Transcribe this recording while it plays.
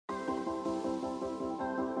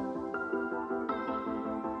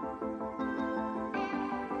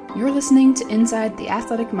You're listening to Inside the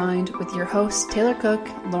Athletic Mind with your hosts Taylor Cook,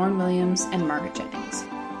 Lauren Williams, and Margaret Jennings.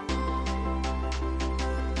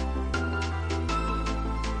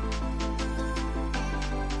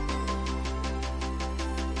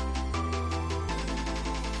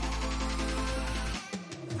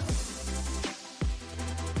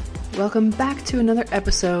 Welcome back to another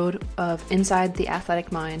episode of Inside the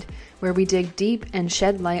Athletic Mind, where we dig deep and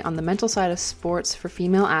shed light on the mental side of sports for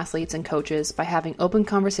female athletes and coaches by having open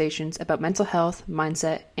conversations about mental health,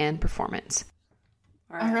 mindset, and performance.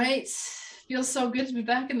 All right. Feels so good to be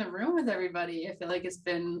back in the room with everybody. I feel like it's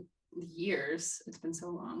been years. It's been so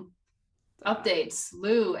long. Updates.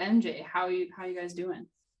 Lou, MJ, how you guys doing?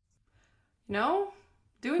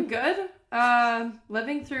 Doing good.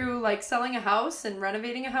 Living through selling a house and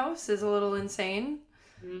renovating a house is a little insane.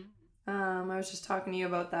 Mm-hmm. I was just talking to you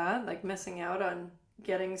about that, missing out on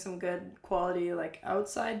getting some good quality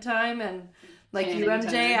outside time, and you,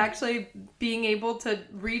 MJ, actually being able to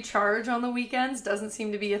recharge on the weekends doesn't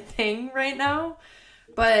seem to be a thing right now.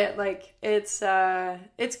 But it's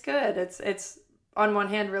good. It's on one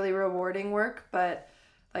hand really rewarding work, but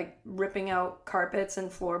ripping out carpets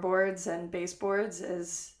and floorboards and baseboards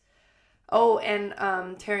is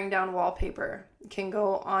tearing down wallpaper can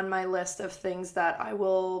go on my list of things that I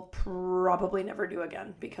will probably never do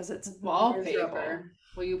again because it's wallpaper. Miserable.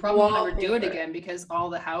 Well, you probably will never do it again because all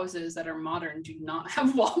the houses that are modern do not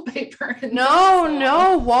have wallpaper.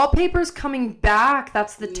 No, wallpaper's coming back.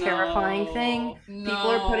 That's the terrifying thing. People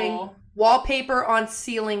are putting wallpaper on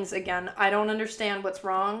ceilings again. I don't understand what's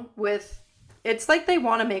wrong with. It's like they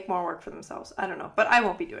want to make more work for themselves. I don't know, but I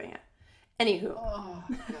won't be doing it. Anywho. Oh,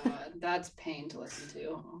 God. That's pain to listen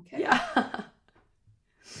to. Okay. Yeah.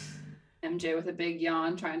 MJ with a big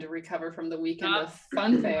yawn trying to recover from the weekend of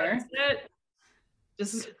fun fair. That's it.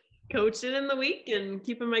 Just coaching in the week and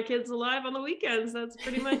keeping my kids alive on the weekends. That's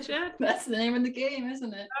pretty much it. That's the name of the game,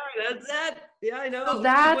 isn't it? Oh, that's it. Yeah, I know. So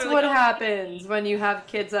that's what happens when you have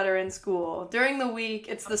kids that are in school. During the week,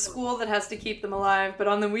 it's the school that has to keep them alive, but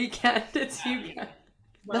on the weekend, it's you guys.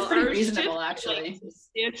 Well, that's pretty reasonable, actually.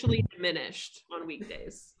 Substantially diminished on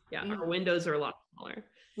weekdays. Yeah, our windows are a lot smaller.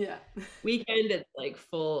 Yeah. Weekend, it's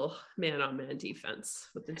full man-on-man defense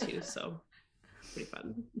with the two, so pretty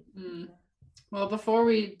fun. Well, before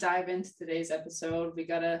we dive into today's episode, we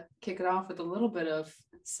gotta kick it off with a little bit of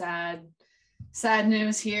sad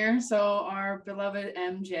news here. So our beloved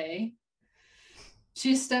MJ,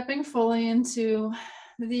 she's stepping fully into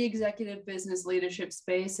the executive business leadership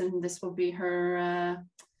space, and this will be her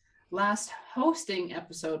last hosting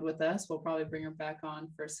episode with us. We'll probably bring her back on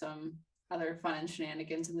for some other fun and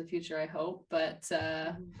shenanigans in the future, I hope. But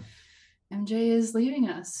MJ is leaving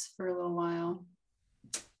us for a little while.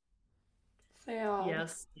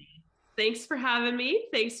 Yes. Thanks for having me.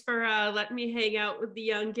 Thanks for letting me hang out with the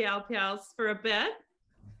young gal pals for a bit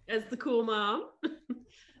as the cool mom.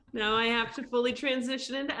 Now I have to fully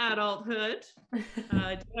transition into adulthood.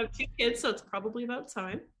 I do have 2 kids, so it's probably about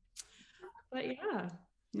time. But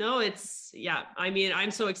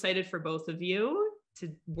I'm so excited for both of you to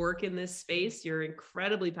work in this space. You're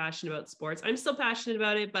incredibly passionate about sports. I'm still passionate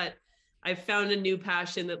about it, but I've found a new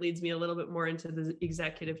passion that leads me a little bit more into the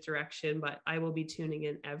executive direction, but I will be tuning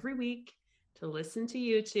in every week to listen to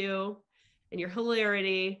you two and your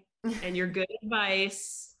hilarity and your good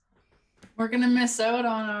advice. We're going to miss out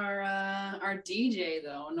on our DJ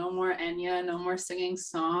though. No more Enya, no more singing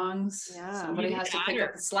songs. Yeah. Somebody has to pick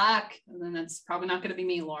up the slack, and then that's probably not going to be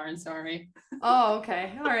me, Lauren. Sorry. Oh,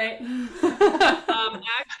 okay. All right.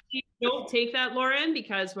 Actually, don't take that, Lauren,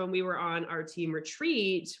 because when we were on our team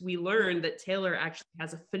retreat, we learned that Taylor actually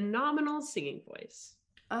has a phenomenal singing voice.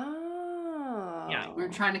 Oh. Yeah. We're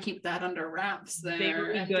trying to keep that under wraps there.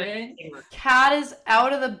 Very good. Cat is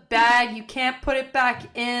out of the bag. You can't put it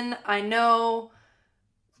back in. I know.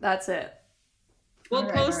 That's it. We'll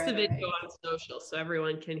post the video on social so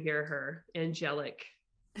everyone can hear her angelic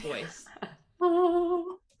voice.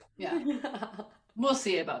 Oh. Yeah. We'll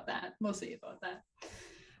see about that.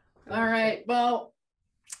 All right. Well,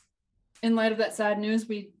 in light of that sad news,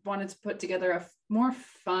 we wanted to put together a more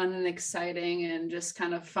fun and exciting and just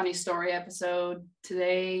kind of funny story episode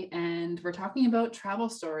today. And we're talking about travel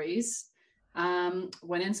stories.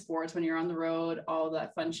 When in sports, when you're on the road, all of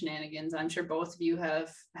that fun shenanigans. I'm sure both of you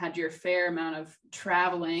have had your fair amount of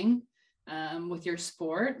traveling with your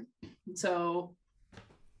sport. So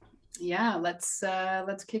yeah, let's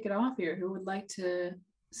kick it off here. Who would like to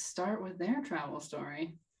start with their travel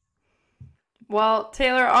story? Well,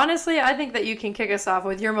 Taylor, honestly, I think that you can kick us off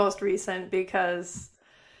with your most recent because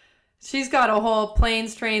she's got a whole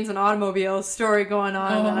planes, trains, and automobiles story going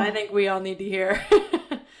on, and I think we all need to hear.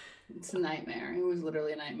 It's a nightmare. It was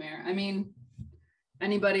literally a nightmare. I mean,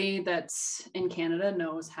 anybody that's in Canada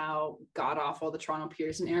knows how god awful the Toronto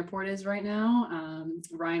Pearson Airport is right now.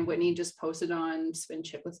 Ryan Whitney just posted on Spin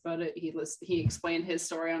Chicklets about it. He explained his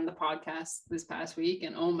story on the podcast this past week,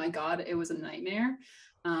 and oh my god, it was a nightmare.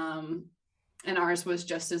 And ours was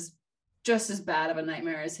just as bad of a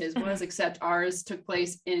nightmare as his was, except ours took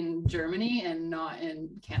place in Germany and not in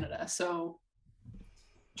Canada. So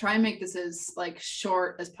try and make this as like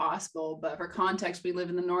short as possible. But for context, we live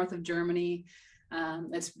in the north of Germany.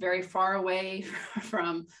 It's very far away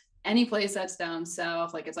from any place that's down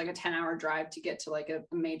south. Like it's like a 10-hour drive to get to like a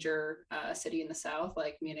major city in the south,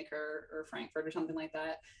 like Munich or Frankfurt or something like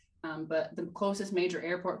that. But the closest major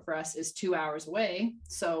airport for us is 2 hours away.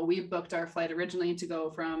 So we booked our flight originally to go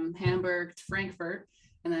from Hamburg to Frankfurt,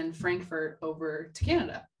 and then Frankfurt over to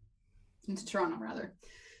Canada, into Toronto rather.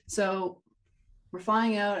 So we're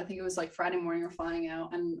flying out. I think it was like Friday morning we're flying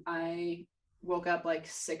out, and I woke up like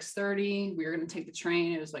 6:30. We were going to take the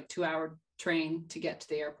train. It was like 2-hour train to get to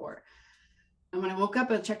the airport. And when I woke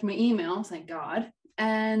up, I checked my email, thank God.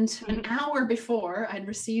 And an hour before, I'd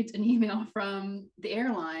received an email from the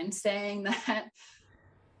airline saying that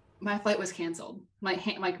my flight was canceled. My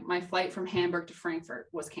flight from Hamburg to Frankfurt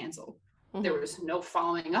was canceled. Mm-hmm. There was no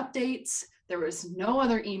following updates. There was no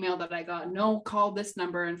other email that I got. No, called this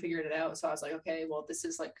number and figured it out. So I was like, okay, well, this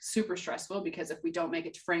is like super stressful, because if we don't make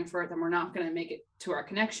it to Frankfurt, then we're not going to make it to our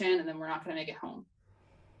connection, and then we're not going to make it home.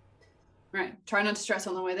 Right. Try not to stress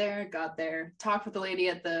on the way there. Got there, talked with the lady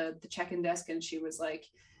at the check-in desk, and she was like,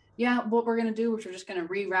 yeah, what we're going to do is we're just going to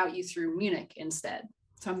reroute you through Munich instead.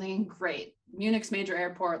 So I'm thinking, great. Munich's major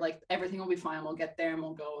airport, like everything will be fine. We'll get there and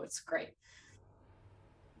we'll go. It's great.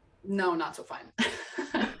 No, not so fine.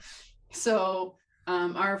 So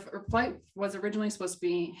our flight was originally supposed to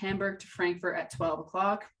be Hamburg to Frankfurt at 12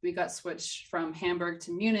 o'clock. We got switched from Hamburg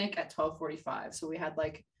to Munich at 12:45. So we had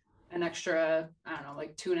like an extra, I don't know,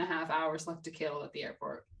 like 2.5 hours left to kill at the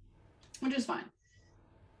airport, which is fine.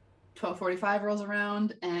 12:45 rolls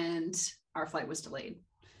around and our flight was delayed.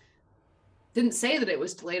 Didn't say that it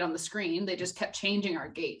was delayed on the screen. They just kept changing our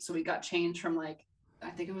gate. So we got changed from like, I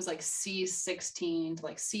think it was like C16 to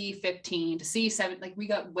like C15 to C7. Like we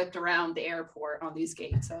got whipped around the airport on these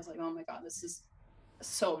gates. I was like, oh my God, this is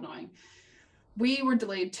so annoying. We were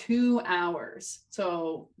delayed 2 hours.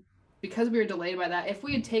 So because we were delayed by that, if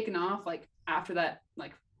we had taken off like after that,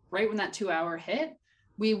 like right when that 2 hour hit,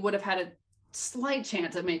 we would have had a slight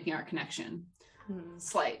chance of making our connection.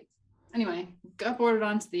 Slight. Anyway, got boarded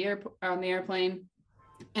onto the airplane.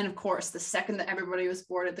 And of course, the second that everybody was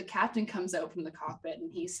boarded, the captain comes out from the cockpit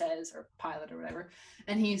and he says, or pilot or whatever,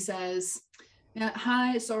 and he says,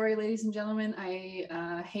 hi, sorry, ladies and gentlemen,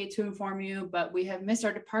 I hate to inform you, but we have missed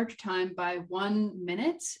our departure time by 1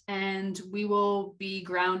 minute, and we will be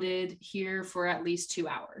grounded here for at least 2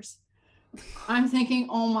 hours. I'm thinking,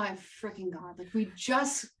 oh my freaking God, like we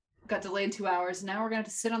just got delayed 2 hours. Now we're going to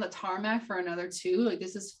have to sit on the tarmac for another 2. Like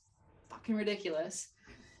this is fucking ridiculous.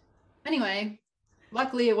 Anyway,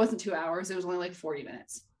 luckily it wasn't 2 hours. It was only like 40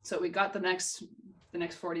 minutes. So we got the next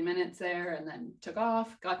 40 minutes there and then took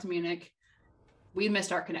off, got to Munich. We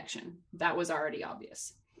missed our connection. That was already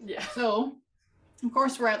obvious. Yeah. So of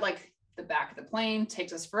course we're at like the back of the plane.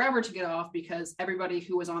 Takes us forever to get off because everybody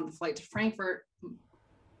who was on the flight to Frankfurt,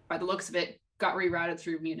 by the looks of it, got rerouted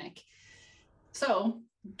through Munich. So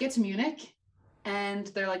get to Munich and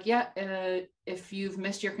they're like, yeah, if you've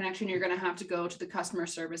missed your connection, you're going to have to go to the customer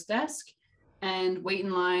service desk and wait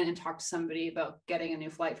in line and talk to somebody about getting a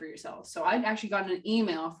new flight for yourself. So I'd actually gotten an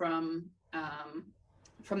email from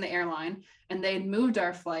the airline, and they had moved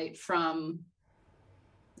our flight from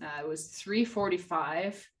it was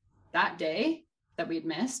 3:45 that day that we'd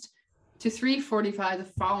missed to 3:45 the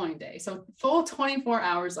following day. So full 24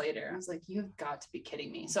 hours later. I was like, you've got to be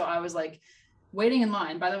kidding me. So I was like waiting in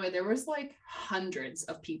line. By the way, there was like hundreds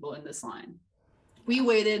of people in this line. We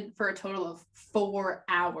waited for a total of 4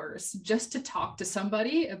 hours just to talk to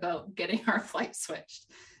somebody about getting our flight switched.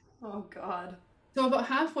 Oh God. So about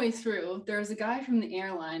halfway through, there was a guy from the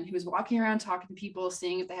airline who was walking around talking to people,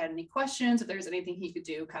 seeing if they had any questions, if there's anything he could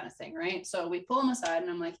do, kind of thing, right? So we pull him aside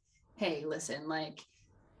and I'm like, hey, listen, like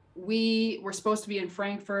we were supposed to be in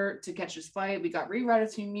Frankfurt to catch this flight. We got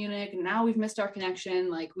rerouted to Munich and now we've missed our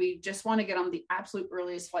connection. Like we just want to get on the absolute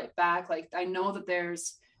earliest flight back. Like I know that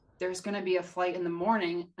there's going to be a flight in the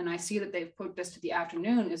morning and I see that they've put this to the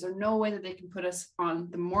afternoon. Is there no way that they can put us on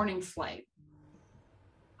the morning flight?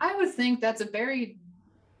 I would think that's a very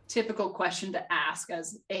typical question to ask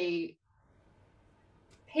as a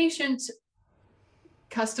patient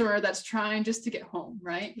customer that's trying just to get home,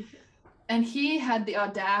 right? And he had the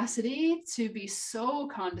audacity to be so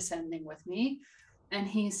condescending with me. And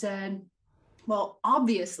he said, well,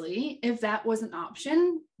 obviously, if that was an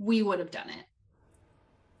option, we would have done it.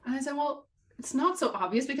 And I said, well, it's not so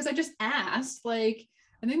obvious because I just asked. Like,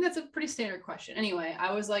 I think that's a pretty standard question. Anyway,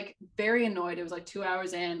 I was like very annoyed. It was like 2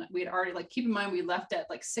 hours in. We had already, like, keep in mind, we left at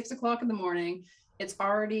like 6 o'clock in the morning. It's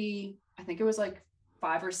already, I think it was like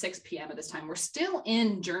 5 or 6 p.m. at this time. We're still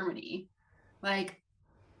in Germany. Like,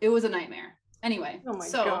 it was a nightmare. Anyway, Oh my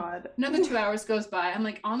so God. another 2 hours goes by. I'm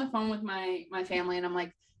like on the phone with my family, and I'm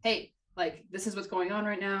like, hey, like, this is what's going on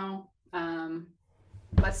right now.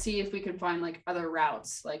 Let's see if we can find like other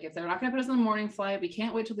routes. Like, if they're not going to put us on the morning flight, we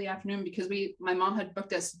can't wait till the afternoon, because my mom had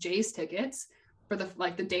booked us Jay's tickets for the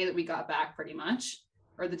day that we got back, pretty much,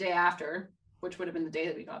 or the day after, which would have been the day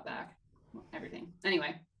that we got back. Well, everything.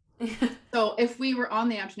 Anyway, so if we were on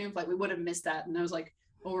the afternoon flight, we would have missed that. And it was like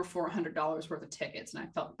over $400 worth of tickets. And I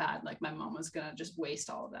felt bad. Like, my mom was going to just waste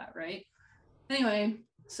all of that. Right. Anyway,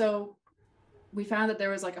 so we found that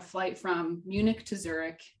there was like a flight from Munich to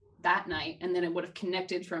Zurich that night, and then it would have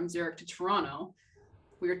connected from Zurich to Toronto.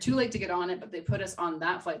 We were too late to get on it, but they put us on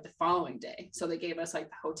that flight the following day. So they gave us like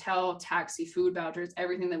the hotel, taxi, food vouchers,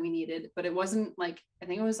 everything that we needed. But it wasn't like, I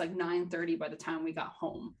think it was like 9:30 by the time we got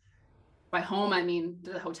home. By home, I mean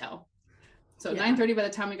to the hotel. So 9:30 by the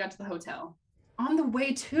time we got to the hotel. On the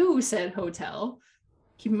way to said hotel,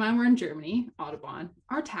 keep in mind we're in Germany, Autobahn.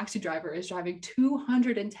 Our taxi driver is driving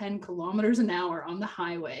 210 kilometers an hour on the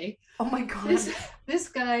highway. Oh my God. This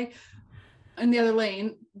guy in the other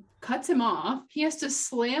lane cuts him off. He has to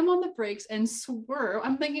slam on the brakes and swerve.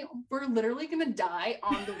 I'm thinking, we're literally going to die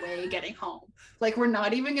on the way getting home. Like, we're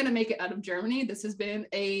not even going to make it out of Germany. This has been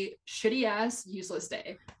a shitty ass, useless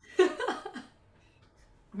day.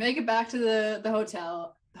 Make it back to the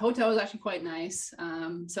hotel. The hotel was actually quite nice.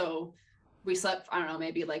 So we slept, I don't know,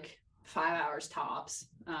 maybe like 5 hours tops,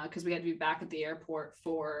 because we had to be back at the airport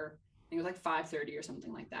for, I think it was like 5:30 or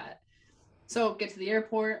something like that. So get to the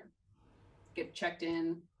airport, get checked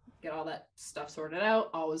in, get all that stuff sorted out.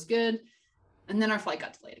 All was good. And then our flight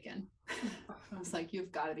got delayed again. I was like,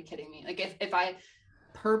 you've got to be kidding me. Like, if I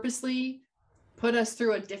purposely put us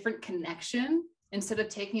through a different connection instead of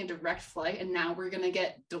taking a direct flight, and now we're going to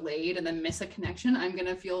get delayed and then miss a connection, I'm going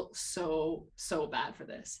to feel so bad for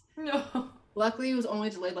this. No. Luckily, it was only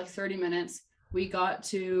delayed like 30 minutes. We got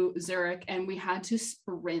to Zurich and we had to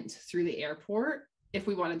sprint through the airport if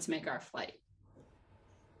we wanted to make our flight.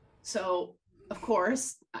 So, of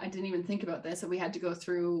course, I didn't even think about this, that we had to go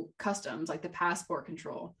through customs, like the passport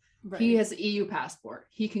control. Right. He has an EU passport.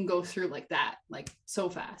 He can go through like that, like so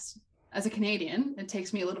fast. As a Canadian, it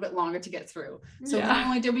takes me a little bit longer to get through. So not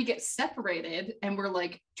only did we get separated and we're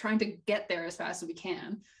like trying to get there as fast as we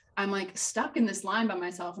can, I'm like stuck in this line by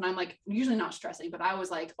myself. And I'm like, usually not stressing, but I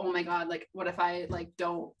was like, oh my God, like, what if I like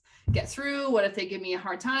don't get through? What if they give me a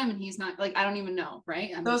hard time and he's not, like, I don't even know.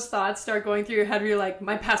 Right. Those thoughts start going through your head where you're like,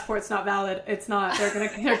 my passport's not valid. It's not,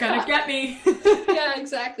 they're gonna get me. Yeah,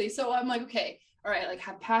 exactly. So I'm like, okay, all right, like,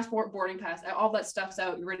 have passport, boarding pass, all that stuff's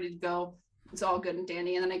out. You're ready to go. It's all good and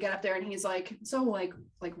dandy. And then I get up there and he's like, so like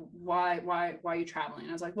why are you traveling? And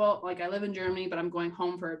I was like, well, like, I live in Germany, but I'm going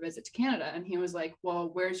home for a visit to Canada. And he was like, well,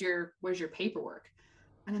 where's your paperwork?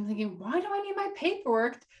 And I'm thinking, why do I need my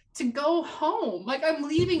paperwork to go home? Like, I'm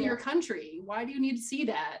leaving your country. Why do you need to see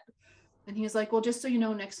that? And he was like, well, just so you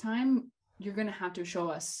know, next time you're going to have to show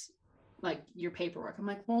us like your paperwork. I'm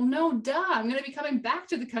like, well, no, duh. I'm going to be coming back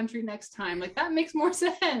to the country next time. Like, that makes more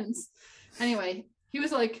sense. Anyway, he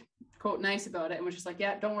was like, quote, nice about it, and was just like,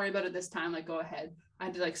 yeah, don't worry about it this time, like, go ahead. I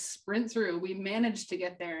had to like sprint through. We managed to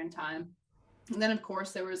get there in time. And then of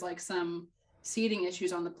course there was like some seating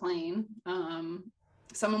issues on the plane.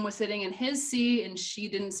 Someone was sitting in his seat and she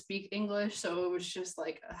didn't speak English, so it was just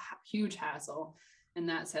like a huge hassle in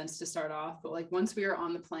that sense to start off. But like, once we were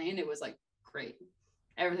on the plane, it was like great,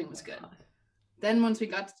 everything was good. Then once we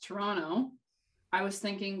got to Toronto, I was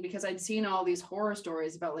thinking, because I'd seen all these horror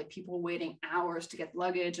stories about like people waiting hours to get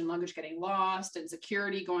luggage and luggage getting lost, and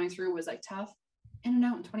security going through was like tough. In and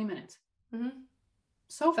out in 20 minutes. Mm-hmm.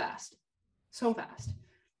 So fast.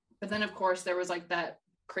 But then of course there was like that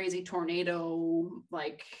crazy tornado,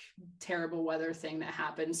 like terrible weather thing that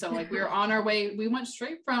happened. So like, we were on our way. We went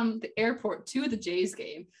straight from the airport to the Jays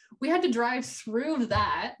game. We had to drive through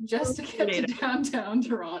that just to get to downtown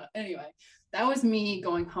Toronto. Anyway, that was me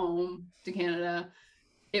going home to Canada.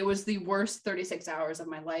 It was the worst 36 hours of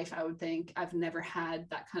my life, I would think. I've never had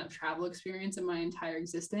that kind of travel experience in my entire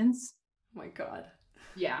existence. Oh my God.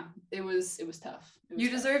 Yeah, it was tough. You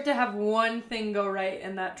deserve to have one thing go right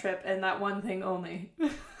in that trip, and that one thing only.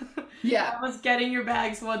 Yeah. That was getting your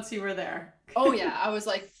bags once you were there. Oh yeah, I was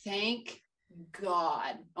like, thank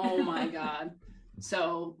God. Oh my God.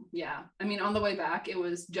 So yeah, I mean, on the way back, it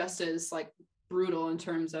was just as like brutal in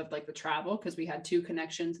terms of like the travel, because we had 2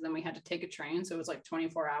 connections and then we had to take a train. So it was like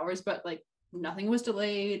 24 hours, but like nothing was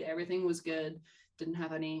delayed. Everything was good. Didn't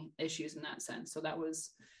have any issues in that sense. So that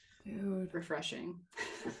was refreshing.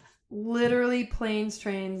 Literally planes,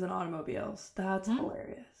 trains, and automobiles. That's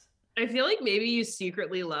hilarious. I feel like maybe you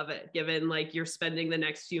secretly love it, given like you're spending the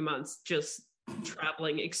next few months just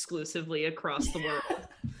traveling exclusively across the world.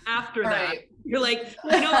 After that, you're like,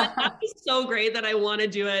 you know what? That was so great that I want to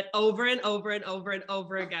do it over and over and over and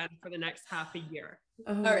over again for the next half a year.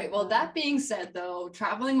 All right. Well, that being said, though,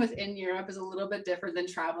 traveling within Europe is a little bit different than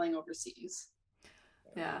traveling overseas.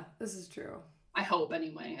 Yeah, this is true. I hope,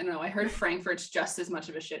 anyway. I don't know. I heard Frankfurt's just as much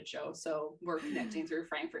of a shit show. So we're connecting through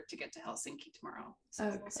Frankfurt to get to Helsinki tomorrow.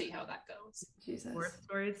 So we'll see how that goes. Jesus. More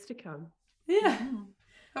stories to come. Yeah.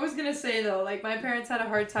 I was going to say, though, like my parents had a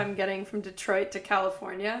hard time getting from Detroit to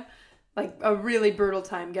California. Like a really brutal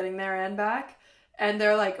time getting there and back. And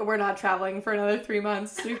they're like, we're not traveling for another 3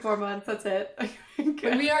 months, 4 months. That's it.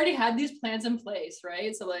 We already had these plans in place,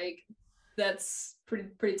 right? So like, that's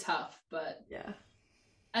pretty tough. But yeah,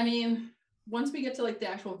 I mean, once we get to like the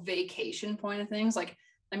actual vacation point of things, like,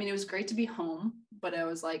 I mean, it was great to be home, but I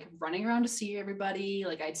was like running around to see everybody.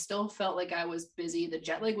 Like I still felt like I was busy. The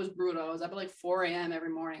jet lag was brutal. I was up at like 4 a.m. every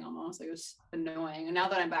morning almost. Like it was annoying. And now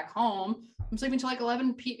that I'm back home, I'm sleeping till like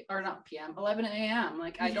 11 a.m.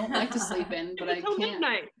 Like I don't like to sleep in, but I can't.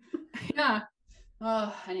 Midnight. Yeah.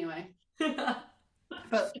 Anyway.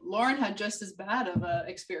 But Lauren had just as bad of a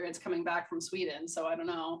experience coming back from Sweden. So I don't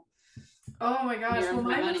know. Oh my gosh. Well,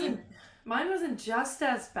 mine wasn't just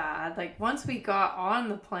as bad. Like once we got on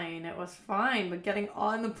the plane, it was fine, but getting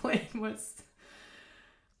on the plane was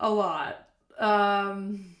a lot.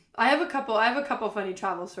 I have a couple funny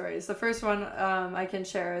travel stories. The first one I can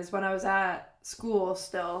share is when I was at school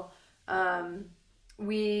still.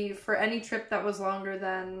 We, for any trip that was longer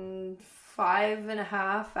than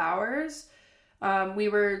 5.5 hours, we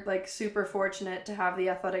were like super fortunate to have the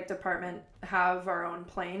athletic department have our own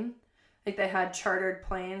plane. Like they had chartered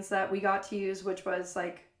planes that we got to use, which was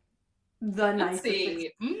like the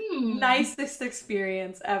nicest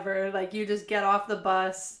experience ever. Like you just get off the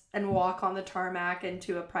bus and walk on the tarmac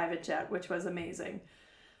into a private jet, which was amazing.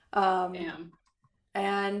 And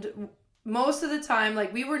most of the time,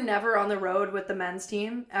 like we were never on the road with the men's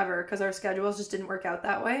team ever because our schedules just didn't work out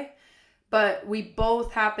that way. But we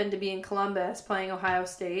both happened to be in Columbus playing Ohio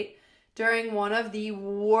State during one of the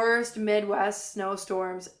worst Midwest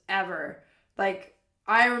snowstorms ever. Like,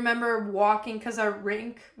 I remember walking, because our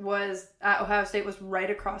rink was at Ohio State was right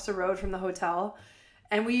across the road from the hotel.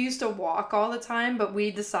 And we used to walk all the time, but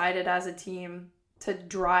we decided as a team to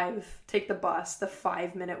take the bus, the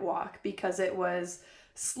 5-minute walk, because it was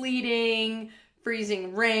sleeting,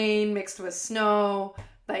 freezing rain mixed with snow,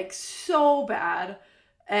 like so bad.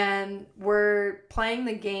 And we're playing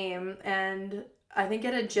the game, and I think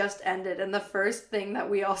it had just ended, and the first thing that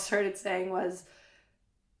we all started saying was,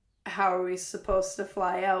 how are we supposed to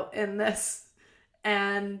fly out in this?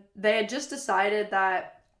 And they had just decided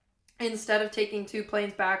that instead of taking 2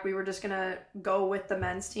 planes back, we were just going to go with the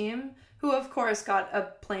men's team, who of course got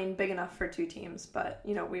a plane big enough for 2 teams, but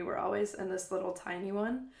you know, we were always in this little tiny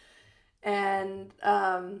one. And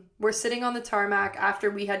we're sitting on the tarmac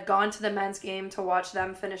after we had gone to the men's game to watch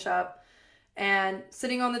them finish up. And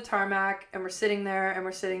sitting on the tarmac, and we're sitting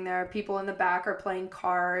there. People in the back are playing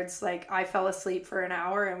cards. Like, I fell asleep for an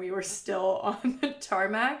hour, and we were still on the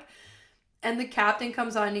tarmac. And the captain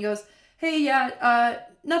comes on, and he goes, hey, yeah,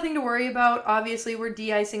 nothing to worry about. Obviously, we're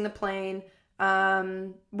de-icing the plane.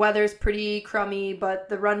 Weather's pretty crummy, but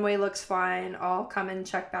the runway looks fine. I'll come and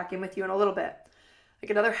check back in with you in a little bit. Like,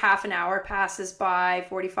 another half an hour passes by,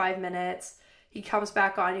 45 minutes. He comes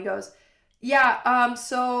back on, he goes, yeah,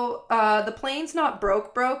 so the plane's not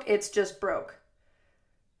broke, it's just broke.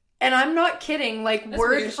 And I'm not kidding, like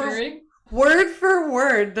word for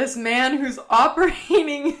word, this man who's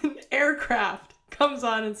operating an aircraft comes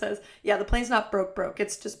on and says, yeah, the plane's not broke,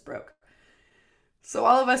 it's just broke. So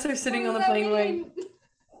all of us are sitting on the plane like,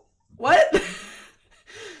 what?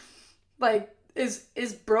 Like, is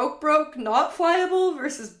broke not flyable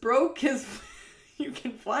versus broke is you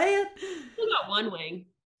can fly it? We got one wing.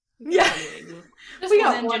 Yeah. We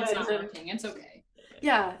got one engine's not working. It's okay.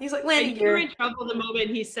 Yeah. He's like, landing gear. You were in trouble the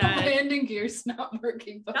moment he said landing gear's not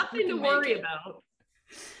working. But nothing to worry about.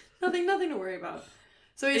 Nothing to worry about.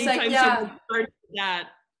 So he's anytime like, yeah. That.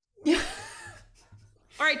 Yeah.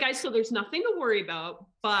 All right, guys. So there's nothing to worry about,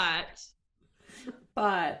 but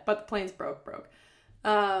the plane's broke.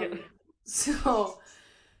 So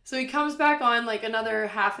So he comes back on like another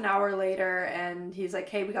half an hour later and he's like,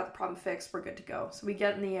 hey, we got the problem fixed. We're good to go. So we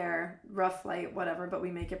get in the air, rough flight, whatever, but we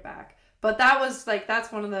make it back. But that was like,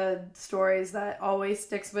 that's one of the stories that always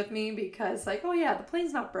sticks with me because like, oh yeah, the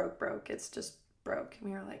plane's not broke. It's just broke.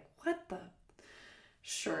 And we were like, what the?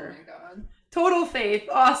 Sure. Oh my God. Total faith.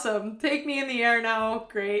 Awesome. Take me in the air now.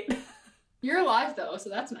 Great. You're alive though, so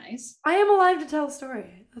that's nice. I am alive to tell a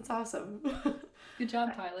story. That's awesome. Good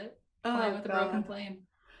job, pilot. Flying with a broken plane.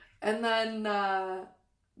 And then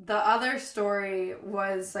the other story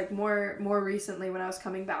was like more recently when I was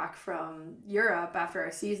coming back from Europe after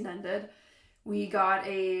our season ended.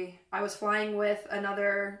 I was flying with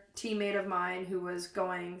another teammate of mine who was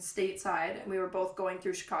going stateside and we were both going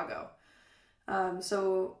through Chicago.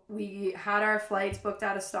 So we had our flights booked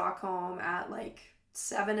out of Stockholm at like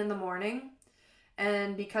 7 a.m.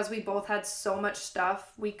 And because we both had so much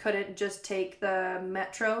stuff, we couldn't just take the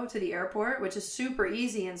metro to the airport, which is super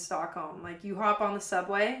easy in Stockholm. Like you hop on the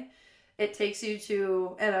subway, it takes you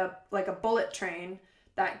to a bullet train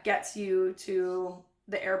that gets you to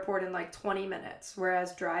the airport in like 20 minutes,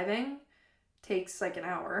 whereas driving takes like an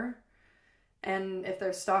hour. And if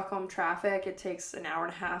there's Stockholm traffic, it takes an hour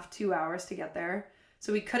and a half, 2 hours to get there.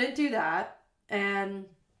 So we couldn't do that. And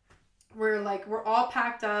we're all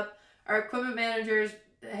packed up. Our equipment managers,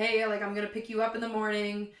 hey, like I'm going to pick you up in the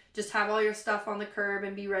morning. Just have all your stuff on the curb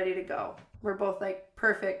and be ready to go. We're both like,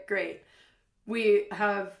 perfect, great. We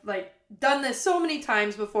have like done this so many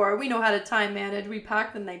times before. We know how to time manage. We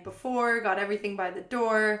packed the night before, got everything by the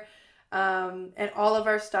door. And all of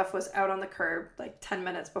our stuff was out on the curb like 10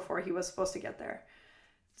 minutes before he was supposed to get there.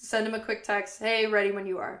 Send him a quick text. Hey, ready when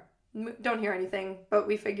you are. Don't hear anything, but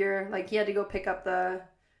we figure like he had to go pick up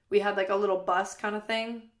we had like a little bus kind of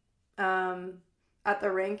thing, at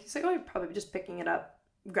the rink. He's like, oh, you're probably just picking it up,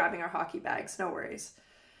 grabbing our hockey bags. No worries.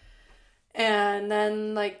 And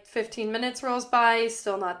then like 15 minutes rolls by,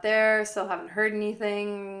 still not there. Still haven't heard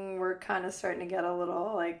anything. We're kind of starting to get a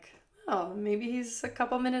little like, oh, maybe he's a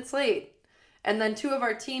couple minutes late. And then 2 of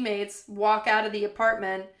our teammates walk out of the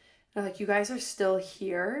apartment. They're like, you guys are still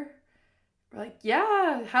here? We're like,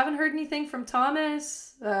 yeah, haven't heard anything from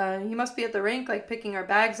Thomas. He must be at the rink, like picking our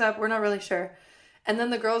bags up. We're not really sure. And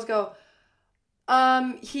then the girls go,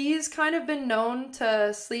 he's kind of been known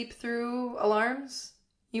to sleep through alarms.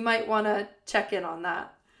 You might want to check in on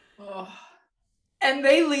that. Oh. And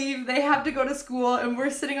they leave. They have to go to school. And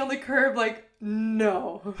we're sitting on the curb like,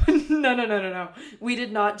 no. No. We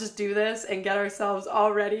did not just do this and get ourselves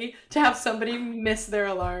all ready to have somebody miss their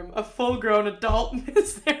alarm. A full-grown adult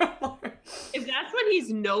miss their alarm. If that's what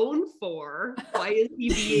he's known for, why is he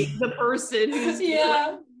being the person who's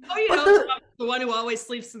the one who always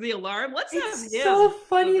sleeps through the alarm? Let's have him. It's so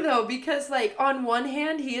funny though, because like on one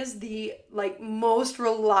hand, he is the like most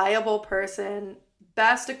reliable person,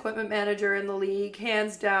 best equipment manager in the league,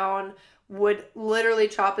 hands down, would literally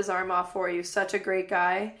chop his arm off for you. Such a great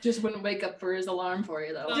guy. Just wouldn't wake up for his alarm for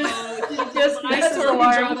you though. Just misses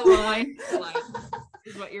alarms. Draw the line.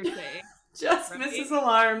 Is what you're saying. Just misses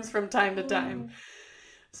alarms from time to time.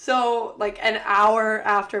 So like an hour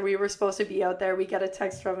after we were supposed to be out there, we get a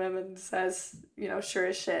text from him and says, sure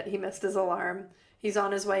as shit, he missed his alarm. He's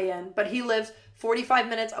on his way in. But he lives 45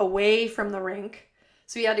 minutes away from the rink.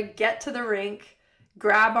 So he had to get to the rink,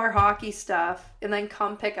 grab our hockey stuff, and then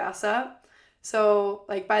come pick us up. So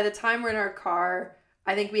like by the time we're in our car,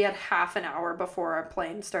 I think we had half an hour before our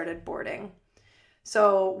plane started boarding.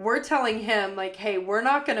 So we're telling him like, hey, we're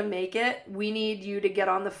not going to make it. We need you to get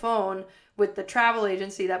on the phone with the travel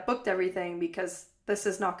agency that booked everything because this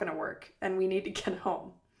is not going to work and we need to get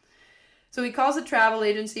home. So he calls the travel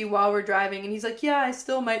agency while we're driving and he's like, yeah, I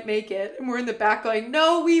still might make it. And we're in the back going,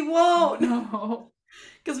 no, we won't. No.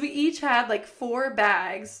 Because we each had like 4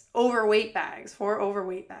 overweight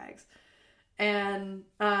bags. And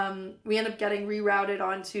we end up getting rerouted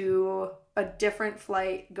onto a different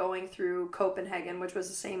flight going through Copenhagen, which was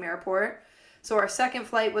the same airport. So our second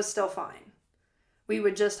flight was still fine. We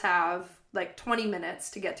would just have like 20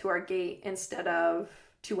 minutes to get to our gate instead of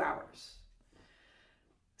 2 hours.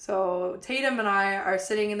 So Tatum and I are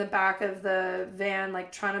sitting in the back of the van,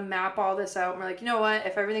 like trying to map all this out. And we're like, you know what?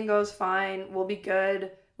 If everything goes fine, we'll be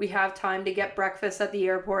good. We have time to get breakfast at the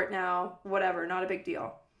airport now. Whatever, not a big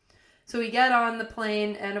deal. So we get on the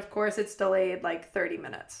plane and of course it's delayed like 30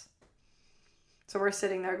 minutes. So we're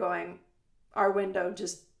sitting there going, our window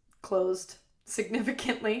just closed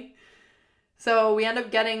significantly. So we end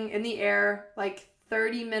up getting in the air like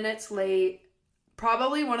 30 minutes late.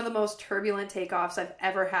 Probably one of the most turbulent takeoffs I've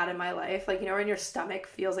ever had in my life. Like, when your stomach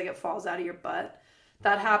feels like it falls out of your butt.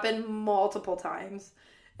 That happened multiple times.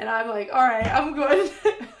 And I'm like, all right, I'm good.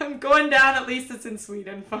 I'm going down. At least it's in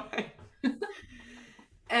Sweden. Fine.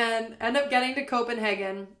 And end up getting to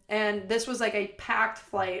Copenhagen. And this was like a packed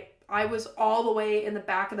flight. I was all the way in the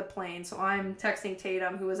back of the plane. So I'm texting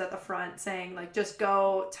Tatum, who was at the front, saying, like, just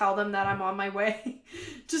go, tell them that I'm on my way.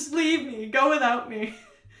 Just leave me. Go without me.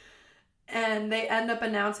 And they end up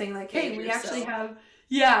announcing, like, hey, we actually have...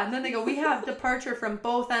 Yeah, and then they go, we have departure from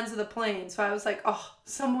both ends of the plane. So I was like, oh,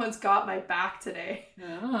 someone's got my back today.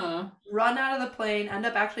 Run out of the plane, end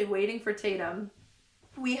up actually waiting for Tatum.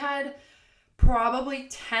 We had probably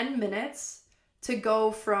 10 minutes to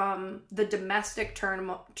go from the domestic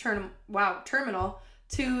terminal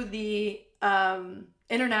to the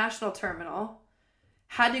international terminal.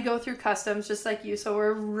 Had to go through customs just like you. So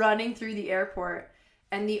we're running through the airport.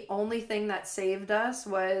 And the only thing that saved us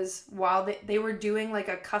was while they were doing like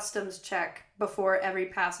a customs check before every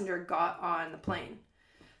passenger got on the plane.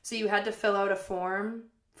 So you had to fill out a form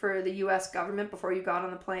for the US government before you got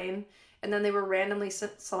on the plane. And then they were randomly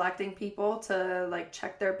selecting people to like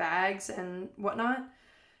check their bags and whatnot.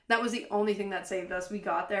 That was the only thing that saved us. We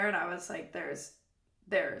got there and I was like, there's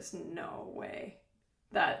no way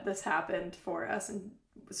that this happened for us. And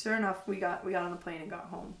sure enough, we got on the plane and got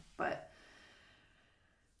home. But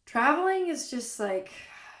traveling is just like,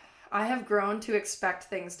 I have grown to expect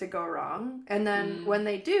things to go wrong. And then when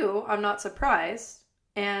they do, I'm not surprised.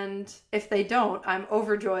 And if they don't, I'm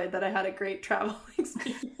overjoyed that I had a great travel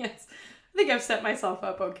experience. I think I've set myself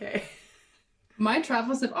up okay. My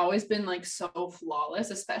travels have always been like so flawless,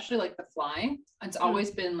 especially like the flying. It's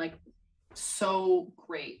always been like so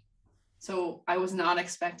great. So I was not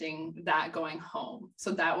expecting that going home.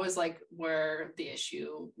 So that was like where the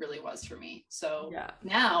issue really was for me. So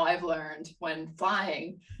now I've learned when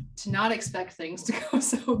flying to not expect things to go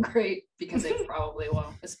so great, because they probably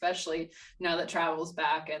won't, especially now that travel's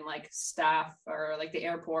back and like staff or like the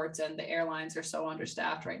airports and the airlines are so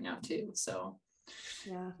understaffed right now too. So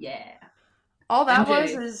yeah. All that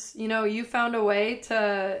is, you found a way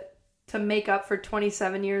to make up for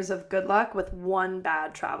 27 years of good luck with one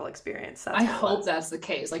bad travel experience. I hope that's the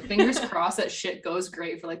case. Like, fingers crossed that shit goes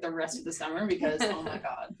great for like the rest of the summer, because oh my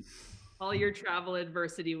God. All your travel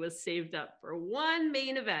adversity was saved up for one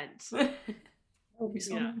main event. That would be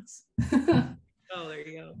so nice. Oh, there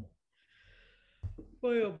you go.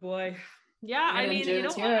 Boy, oh boy. Yeah, I mean, you know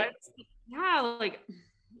what?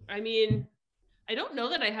 I don't know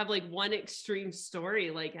that I have like one extreme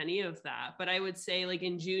story like any of that, but I would say like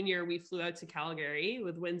in junior, we flew out to Calgary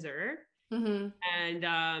with Windsor. And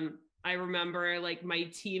I remember like my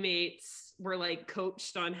teammates were like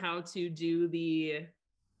coached on how to do the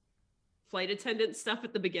flight attendant stuff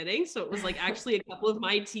at the beginning. So it was like actually a couple of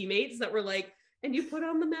my teammates that were like, and you put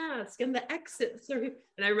on the mask and the exits. And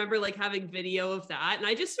I remember like having video of that. And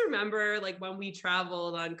I just remember like when we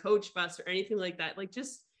traveled on coach bus or anything like that, like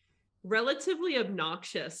just relatively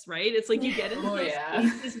obnoxious, right? It's like you get into those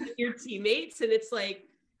places with your teammates and it's like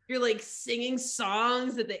you're like singing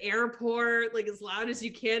songs at the airport like as loud as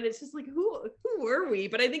you can. It's just like who were we?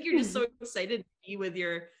 But I think you're just so excited to be with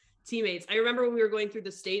your teammates. I remember when we were going through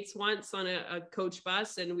the States once on a coach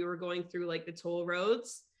bus and we were going through like the toll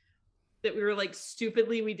roads, that we were like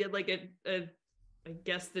stupidly, we did like a I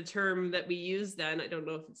guess the term that we used then, I don't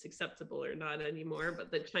know if it's acceptable or not anymore, but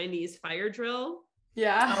the Chinese fire drill.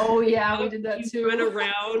 Yeah. Oh yeah, we did that too. Run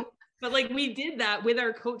around, but like we did that with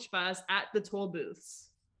our coach bus at the toll booths.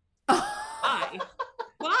 Why?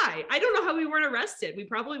 I don't know how we weren't arrested. We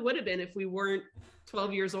probably would have been if we weren't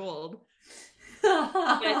 12 years old.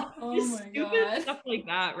 But stupid God. Stuff like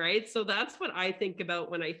that, right? So that's what I think about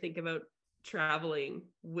when I think about traveling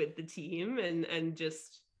with the team and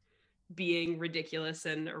just being ridiculous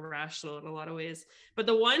and irrational in a lot of ways. But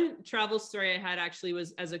the one travel story I had actually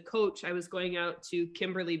was as a coach, I was going out to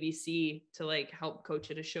Kimberley, BC to like help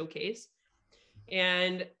coach at a showcase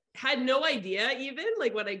and had no idea even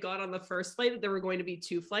like when I got on the first flight that there were going to be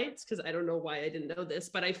two flights, because I don't know why I didn't know this,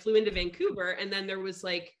 but I flew into Vancouver and then there was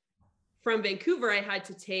like from Vancouver I had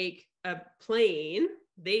to take a plane.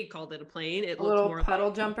 They called it a plane. It looked more puddle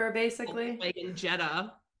like jumper basically, like in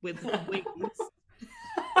Jeddah with wings.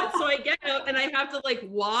 So I get out and I have to like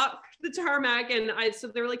walk the tarmac so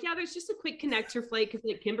they were like, yeah, there's just a quick connector flight because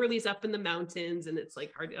like Kimberley's up in the mountains and it's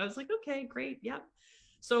like hard. I was like, okay, great. Yep.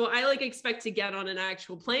 So I like expect to get on an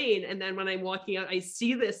actual plane. And then when I'm walking out, I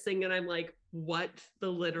see this thing and I'm like, what the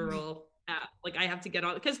literal app? Like I have to get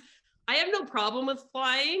on because I have no problem with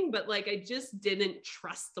flying, but like, I just didn't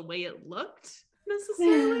trust the way it looked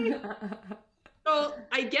necessarily. So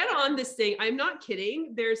I get on this thing. I'm not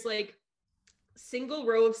kidding. There's like single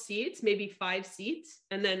row of seats, maybe 5 seats.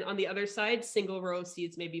 And then on the other side, single row of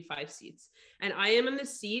seats, maybe 5 seats. And I am in the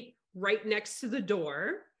seat right next to the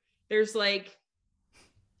door.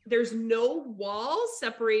 There's no wall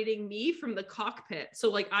separating me from the cockpit. So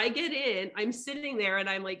like I get in, I'm sitting there and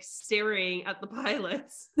I'm like staring at the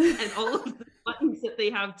pilots and all of the buttons that they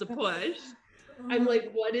have to push. I'm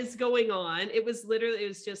like, what is going on? It was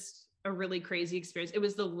just a really crazy experience. It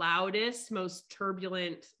was the loudest, most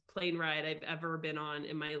turbulent plane ride I've ever been on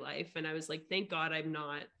in my life. And I was like, thank God I'm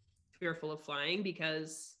not fearful of flying,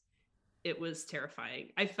 because it was terrifying.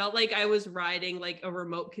 I felt like I was riding like a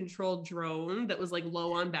remote controlled drone that was like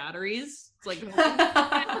low on batteries. It's like,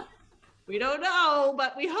 we don't know,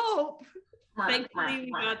 but we hope. Thankfully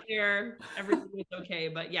we got there. Everything was okay.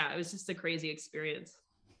 But yeah, it was just a crazy experience.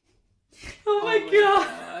 Oh my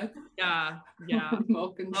god. Yeah.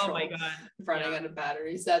 Remote control. Oh my god. Running out of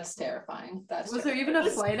batteries. That's terrifying. Was there even a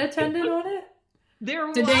flight attendant on it?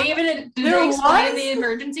 Did they explain the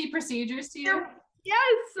emergency procedures to you?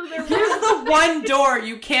 Yes. So there's the one door,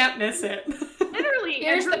 you can't miss it. Literally.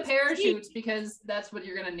 Here's the parachutes, because that's what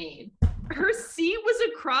you're gonna need. Her seat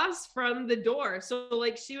was across from the door. So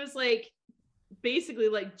like she was like basically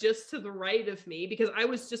like just to the right of me, because I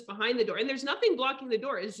was just behind the door, and there's nothing blocking the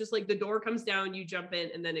door. It's just like the door comes down, you jump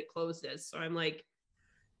in, and then it closes. So I'm like,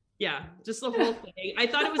 yeah, just the whole thing. I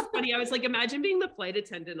thought it was funny. I was like, imagine being the flight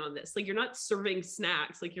attendant on this. Like, you're not serving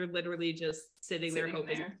snacks. Like, you're literally just sitting there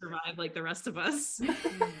hoping to survive like the rest of us.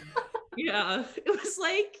 Yeah. It was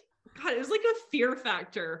like, God, it was like a Fear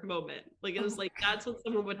Factor moment. Like, it was like, that's what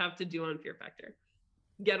someone would have to do on Fear Factor.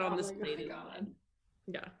 Get on this plane. God.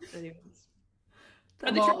 Yeah. Anyways.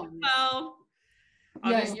 But the trip went well.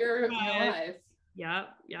 Yeah, you're alive. Yeah.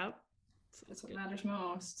 That's what matters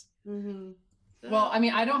most. Mm-hmm. Well, I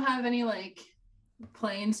mean, I don't have any like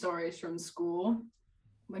plane stories from school.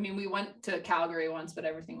 I mean, we went to Calgary once, but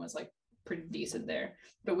everything was like pretty decent there.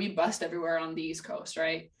 But we bussed everywhere on the East Coast,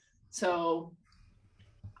 right? So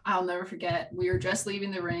I'll never forget, we were just leaving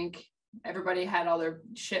the rink. Everybody had all their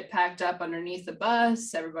shit packed up underneath the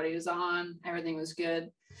bus. Everybody was on. Everything was good.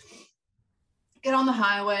 Get on the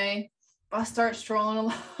highway. Bus starts strolling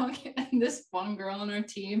along, and this one girl on our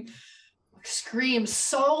team screams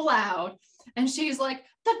so loud. And she's like,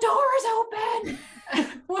 the door is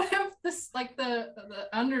open. What if this, like the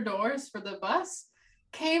under doors for the bus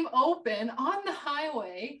came open on the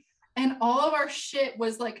highway, and all of our shit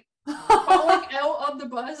was like falling out of the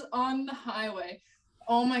bus on the highway.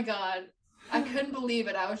 Oh my God. I couldn't believe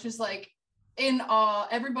it. I was just like in awe.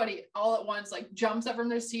 Everybody all at once like jumps up from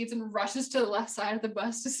their seats and rushes to the left side of the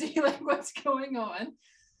bus to see like what's going on.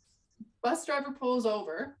 Bus driver pulls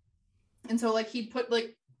over. And so like he'd put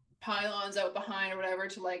like pylons out behind or whatever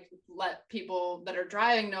to like let people that are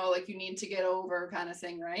driving know like you need to get over kind of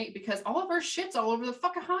thing, right? Because all of our shit's all over the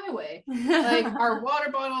fucking highway. Like our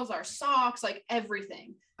water bottles, our socks, like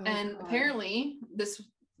everything. And God. apparently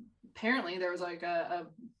there was like a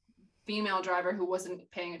female driver who wasn't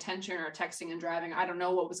paying attention or texting and driving. I don't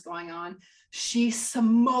know what was going on. She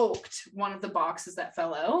smoked one of the boxes that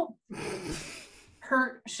fell out.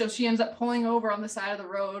 So she ends up pulling over on the side of the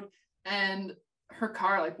road, and her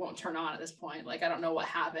car like won't turn on at this point. Like, I don't know what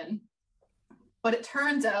happened, but it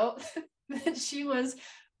turns out that she was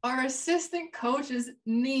our assistant coach's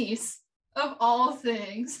niece, of all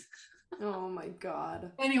things. Oh my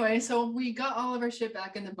God. Anyway, so we got all of our shit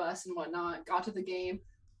back in the bus and whatnot, got to the game.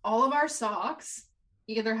 All of our socks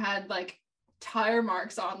either had like tire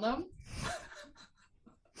marks on them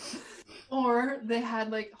or they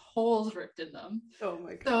had like holes ripped in them. Oh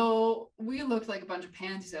my God. So we looked like a bunch of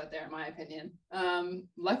pansies out there, in my opinion.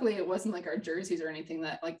 Luckily it wasn't like our jerseys or anything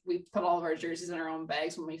that like we put all of our jerseys in our own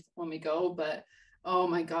bags when we go, but oh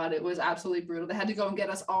my God, it was absolutely brutal. They had to go and get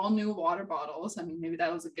us all new water bottles. I mean, maybe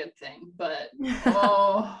that was a good thing, but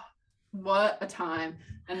oh, what a time.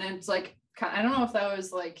 And then it's like, I don't know if that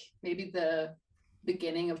was like maybe the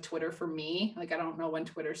beginning of Twitter for me. Like, I don't know when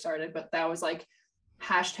Twitter started, but that was like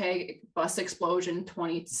hashtag bus explosion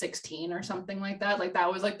 2016 or something like that. Like,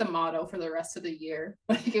 that was like the motto for the rest of the year.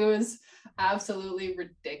 Like, it was absolutely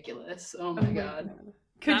ridiculous. Oh my God.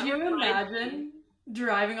 Could you imagine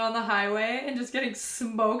driving on the highway and just getting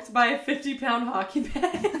smoked by a 50-pound hockey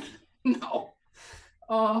bag? No.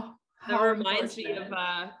 Oh, that reminds me of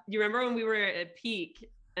you remember when we were at Peak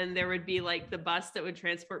and there would be like the bus that would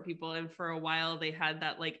transport people, and for a while they had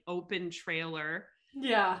that like open trailer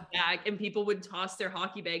back, and people would toss their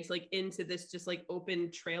hockey bags like into this just like open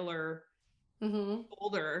trailer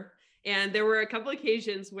holder, And there were a couple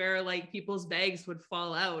occasions where like people's bags would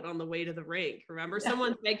fall out on the way to the rink. Remember,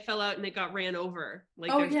 someone's bag fell out and it got ran over.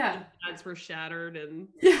 Like their bags were shattered and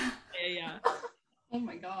yeah. Oh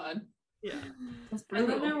my God. Yeah. That's And brutal.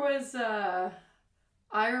 then there was,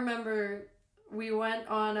 I remember we went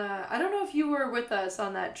on I don't know if you were with us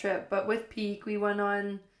on that trip, but with Peak, we went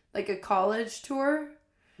on like a college tour.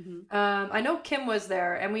 Mhm. I know Kim was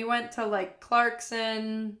there, and we went to like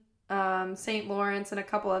Clarkson, St. Lawrence, and a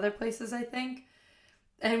couple other places, I think.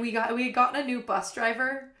 And we had gotten a new bus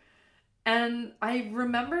driver, and I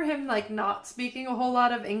remember him like not speaking a whole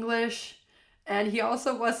lot of English, and he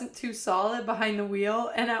also wasn't too solid behind the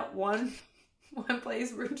wheel. And at one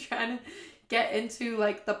place, we're trying to get into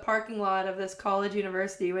like the parking lot of this college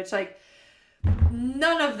university, which like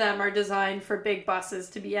none of them are designed for big buses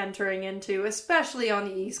to be entering into, especially on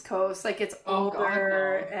the East Coast. Like it's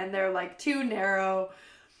older and they're like too narrow.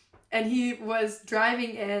 And he was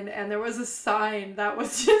driving in, and there was a sign that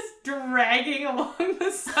was just dragging along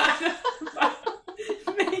the side of the bus,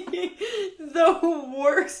 making the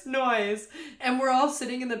worst noise. And we're all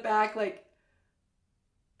sitting in the back like,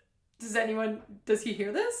 does he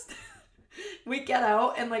hear this? We get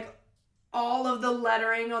out, and like all of the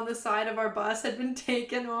lettering on the side of our bus had been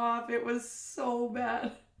taken off. It was so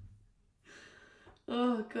bad.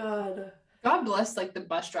 Oh God. God bless like the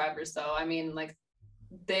bus drivers though. I mean, like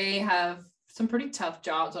they have some pretty tough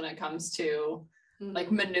jobs when it comes to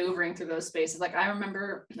like maneuvering through those spaces. Like I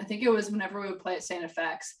remember, I think it was whenever we would play at St.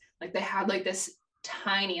 FX, like they had like this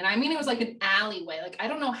tiny, and I mean it was like an alleyway. Like I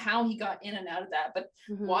don't know how he got in and out of that, but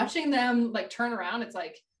watching them like turn around, it's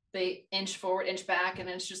like they inch forward, inch back, and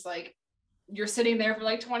it's just like you're sitting there for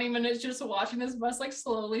like 20 minutes just watching this bus like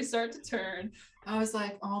slowly start to turn. I was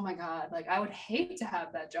like, oh my God, like I would hate to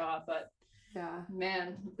have that job, but yeah,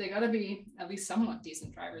 man, they gotta be at least somewhat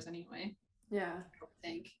decent drivers anyway. Yeah. I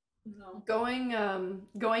think. No.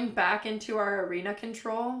 Going back into our arena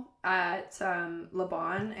control at Le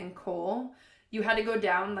Bon and Cole, you had to go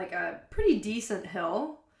down like a pretty decent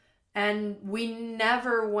hill, and we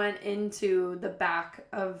never went into the back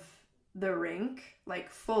of the rink like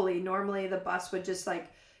fully. Normally the bus would just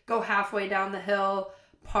like go halfway down the hill,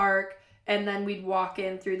 park, and then we'd walk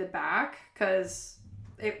in through the back because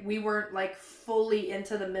we weren't like fully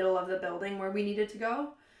into the middle of the building where we needed to go.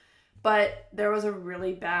 But there was a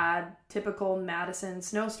really bad typical Madison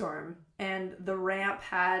snowstorm, and the ramp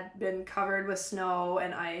had been covered with snow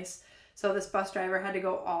and ice, so this bus driver had to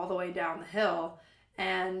go all the way down the hill.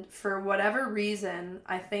 And for whatever reason,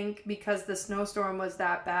 I think because the snowstorm was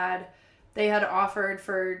that bad, they had offered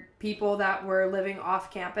for people that were living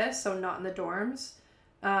off campus, so not in the dorms,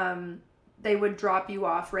 they would drop you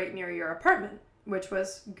off right near your apartment, which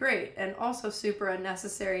was great and also super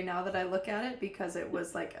unnecessary now that I look at it, because it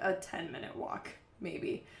was like a 10-minute walk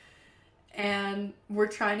maybe. And we're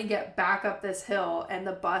trying to get back up this hill, and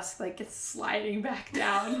the bus like gets sliding back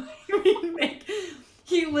down.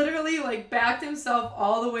 He literally like backed himself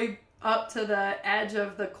all the way up to the edge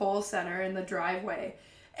of the Cole Center in the driveway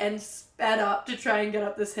and sped up to try and get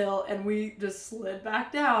up this hill, and we just slid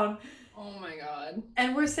back down. Oh my God.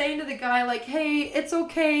 And we're saying to the guy, like, hey, it's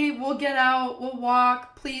okay. We'll get out. We'll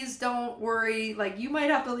walk. Please don't worry. Like, you might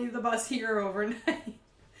have to leave the bus here overnight. And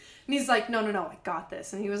he's like, no, I got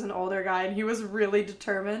this. And he was an older guy, and he was really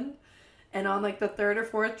determined. And on, like, the third or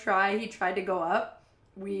fourth try, he tried to go up.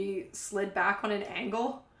 We slid back on an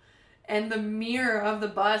angle, and the mirror of the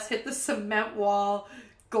bus hit the cement wall.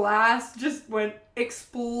 Glass just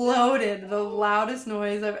exploded. The loudest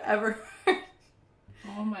noise I've ever heard.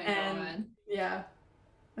 Oh my God. Yeah,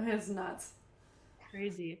 it's nuts.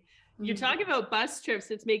 Crazy. You're talking about bus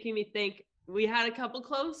trips. It's making me think we had a couple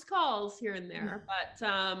close calls here and there,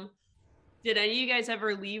 but did any of you guys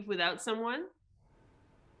ever leave without someone?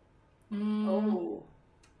 Oh,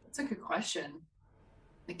 that's a good question.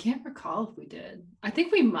 I can't recall if we did. I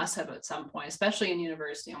think we must have at some point, especially in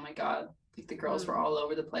university. Oh my God. Like the girls were all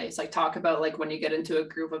over the place. Like talk about like when you get into a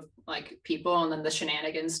group of like people and then the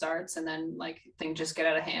shenanigans starts and then like things just get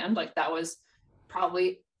out of hand. Like that was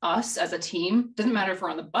probably us as a team. Doesn't matter if we're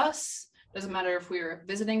on the bus. Doesn't matter if we were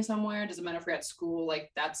visiting somewhere. Doesn't matter if we're at school.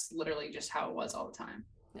 Like that's literally just how it was all the time.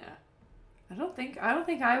 Yeah. I don't think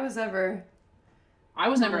I was ever. I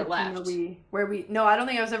was never left. No, I don't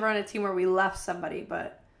think I was ever on a team where we left somebody,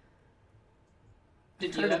 but.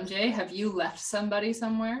 Did you, MJ? Have you left somebody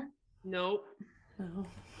somewhere? Nope. No.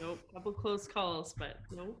 Nope. Couple close calls, but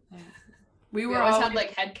nope. We always had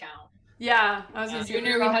like head count. Yeah. I was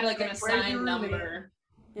junior, we had like an assigned number.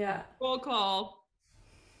 Yeah. Roll call.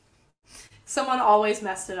 Someone always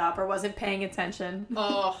messed it up or wasn't paying attention.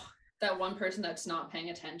 Oh, that one person that's not paying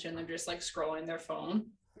attention. They're just like scrolling their phone.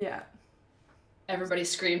 Yeah. Everybody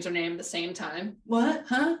screams her name at the same time. What?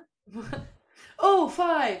 Huh? Oh,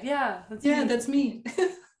 5. Yeah. Yeah, that's me.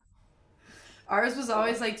 Ours was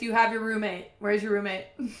always like, do you have your roommate? Where's your roommate?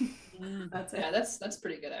 That's it. Yeah, that's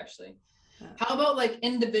pretty good actually. Yeah. How about like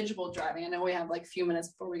individual driving? I know we have like a few minutes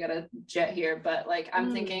before we got to jet here, but like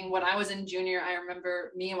I'm thinking when I was in junior, I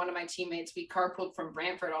remember me and one of my teammates, we carpooled from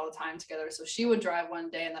Brantford all the time together. So she would drive one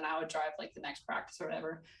day and then I would drive like the next practice or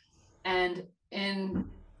whatever. And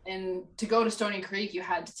to go to Stony Creek, you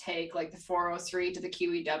had to take like the 403 to the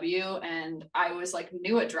QEW. And I was like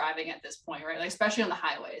new at driving at this point, right? Like, especially on the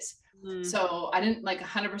highways. So I didn't like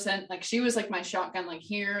 100%, like she was like my shotgun, like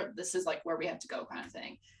here, this is like where we have to go kind of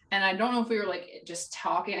thing. And I don't know if we were like just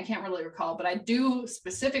talking, I can't really recall, but I do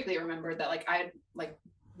specifically remember that like I like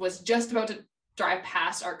was just about to drive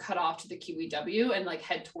past our cutoff to the QEW and like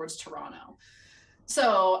head towards Toronto.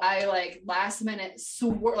 So I like last minute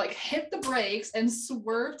like hit the brakes and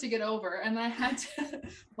swerved to get over. And I had to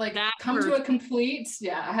like I had to come to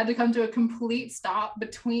a complete stop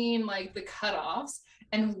between like the cutoffs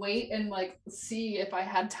and wait and like see if I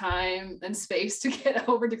had time and space to get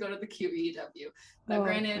over to go to the QEW. Now,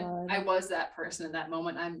 granted, God. I was that person in that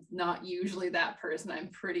moment. I'm not usually that person. I'm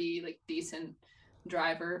pretty like decent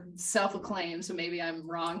driver, self-acclaimed, so maybe I'm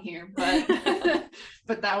wrong here, but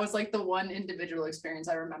but that was like the one individual experience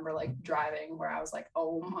I remember like driving where I was like,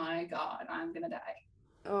 oh my God, I'm gonna die.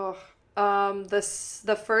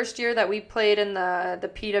 The first year that we played in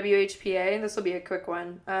the PWHPA, this will be a quick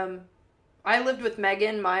one. I lived with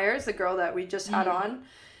Megan Myers, the girl that we just had on,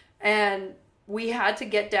 and we had to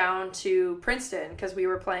get down to Princeton because we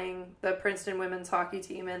were playing the Princeton women's hockey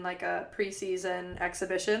team in like a preseason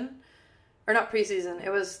exhibition. Or not preseason, it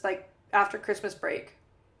was like after Christmas break.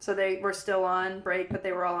 So they were still on break, but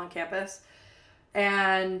they were all on campus.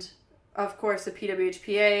 And of course the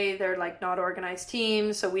PWHPA, they're like not organized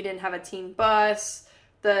teams, so we didn't have a team bus.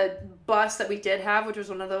 The bus that we did have, which was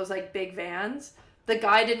one of those like big vans, the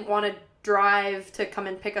guy didn't want to drive to come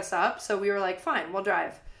and pick us up, so we were like, fine, we'll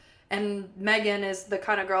drive. And Megan is the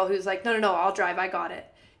kind of girl who's like, no, I'll drive, I got it.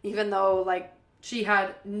 Even though like she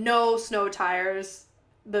had no snow tires,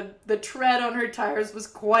 the tread on her tires was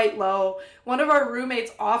quite low. One of our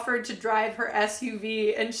roommates offered to drive her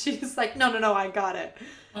SUV and she's like, no, I got it.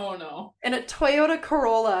 Oh no. And a Toyota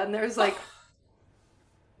Corolla, and there's like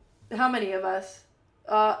how many of us?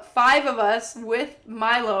 5 of us with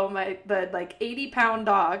Milo, the like 80-pound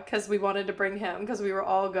dog, because we wanted to bring him because we were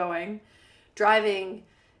all going, driving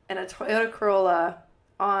in a Toyota Corolla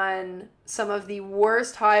on some of the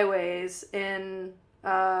worst highways in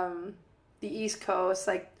the East Coast.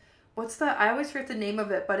 Like, I always forget the name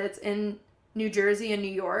of it, but it's in New Jersey and New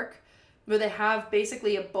York, where they have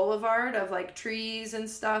basically a boulevard of like trees and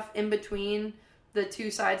stuff in between the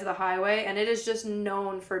two sides of the highway, and it is just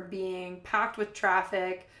known for being packed with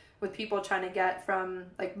traffic, with people trying to get from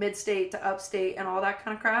like mid-state to upstate and all that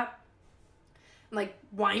kind of crap. And, like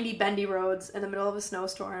windy, bendy roads in the middle of a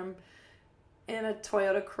snowstorm in a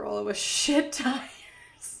Toyota Corolla with shit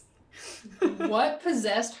tires. What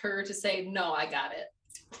possessed her to say, no, I got it?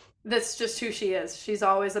 That's just who she is. She's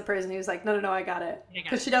always the person who's like, no, I got it.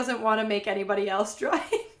 Because she doesn't want to make anybody else drive.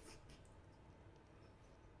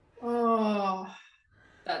 Oh,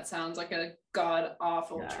 that sounds like a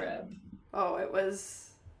god-awful trip. Oh, it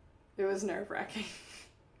was nerve-wracking.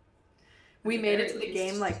 We made it to the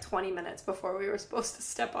game like 20 minutes before we were supposed to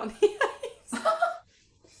step on the ice.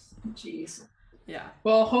 Jeez. Yeah.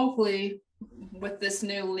 Well, hopefully with this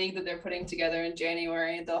new league that they're putting together in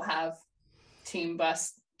January, they'll have team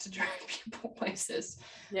bus to drive people places.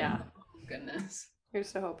 Yeah. Oh, goodness.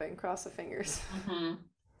 Here's to hoping. Cross the fingers. Mm-hmm.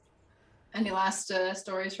 Any last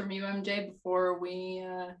stories from you, MJ, before we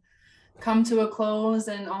come to a close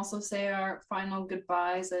and also say our final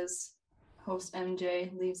goodbyes as host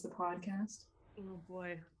MJ leaves the podcast? Oh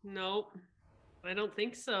boy. Nope. I don't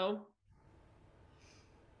think so.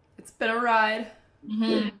 It's been a ride. Mm-hmm.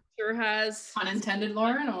 It sure has. Unintended,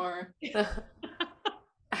 Lauren, or?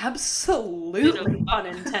 Absolutely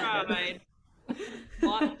unintended.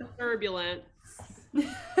 Lots of turbulence.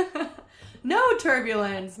 No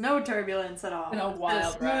turbulence at all. A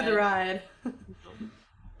wild smooth ride.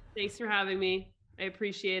 Thanks for having me. I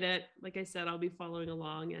appreciate it. Like I said, I'll be following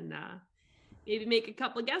along and maybe make a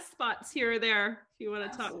couple of guest spots here or there if you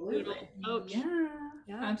want to talk to coach.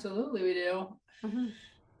 Yeah, absolutely we do. Mm-hmm.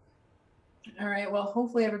 All right. Well,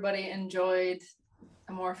 hopefully everybody enjoyed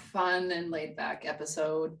a more fun and laid back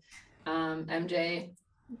episode. MJ,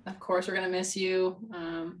 of course, we're going to miss you,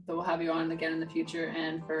 but we'll have you on again in the future.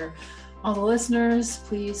 And for all the listeners,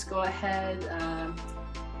 please go ahead,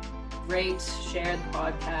 rate, share the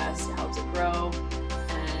podcast. It helps it grow.